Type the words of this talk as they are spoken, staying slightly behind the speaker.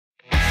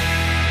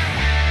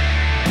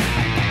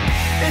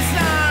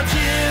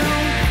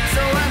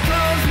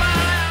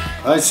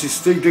Hi, this is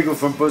Steve Diggle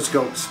from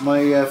Buzzcocks.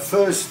 My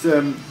first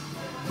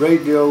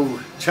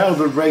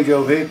childhood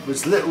radio hit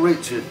was Little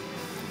Richard.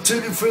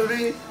 Tutti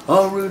frutti,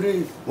 all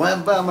Rudy,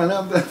 wham bam bam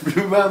bam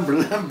bam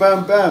bam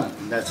bam bam.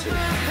 And that's it.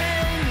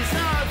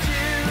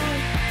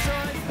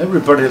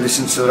 Everybody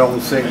listens to their own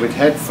thing with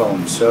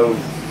headphones, so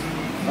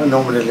I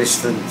normally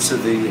listen to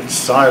the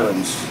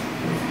silence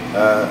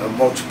and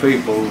watch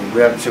people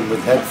reacting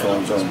with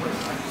headphones on.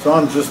 So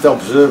I'm just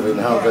observing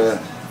how they're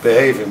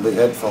behaving with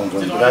headphones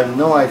on, but I have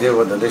no idea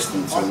what they're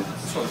listening to.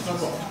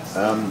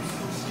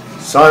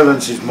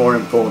 Silence is more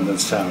important than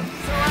sound.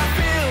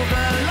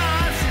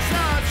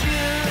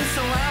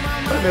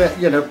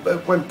 You know,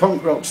 when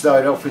punk rock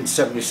started off in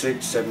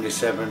 76,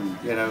 77,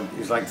 you know,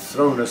 it's like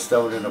throwing a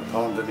stone in a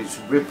pond, and it's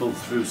rippled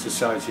through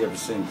society ever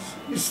since.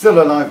 It's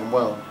still alive and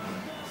well,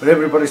 but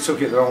everybody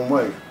took it their own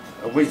way,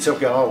 and we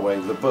took it our way,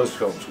 the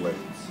Buzzcocks way.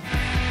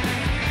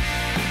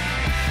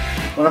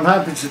 Well, I'm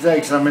happy today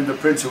because I'm in the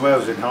Prince of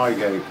Wales in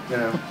Highgate, you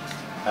know,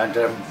 and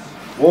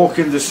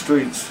walking the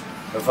streets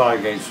of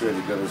Highgate's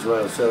really good as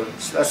well. So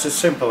that's a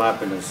simple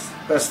happiness.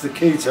 That's the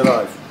key to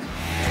life.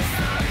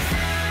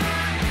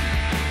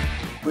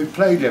 We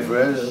played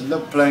everywhere. I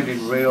love playing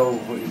in Rio,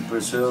 in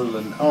Brazil,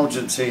 and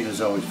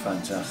Argentina's always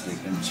fantastic,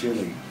 and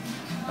Chile.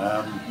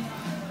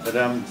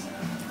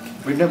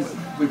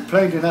 We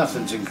played in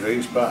Athens in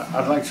Greece, but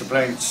I'd like to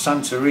play in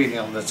Santorini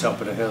on the top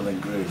of the hill in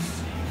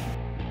Greece.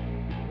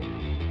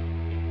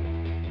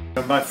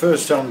 My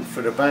first song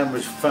for the band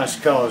was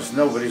Fast Cars.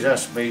 Nobody's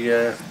asked me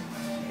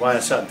why I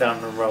sat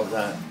down and wrote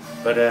that,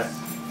 but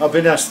I've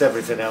been asked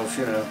everything else,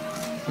 you know,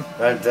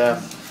 and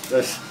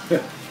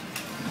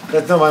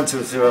there's no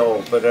answer to it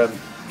all, but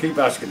keep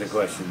asking the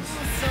questions.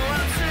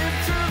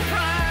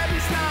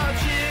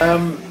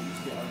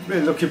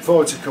 Really looking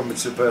forward to coming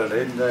to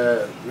Berlin.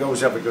 We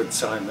always have a good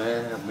time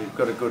there, and we've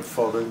got a good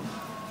following,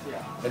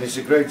 and it's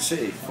a great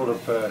city full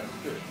of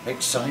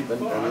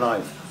excitement and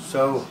life.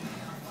 So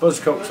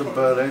Buzzcocks from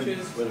Berlin,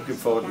 we're looking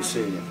forward to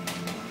seeing you.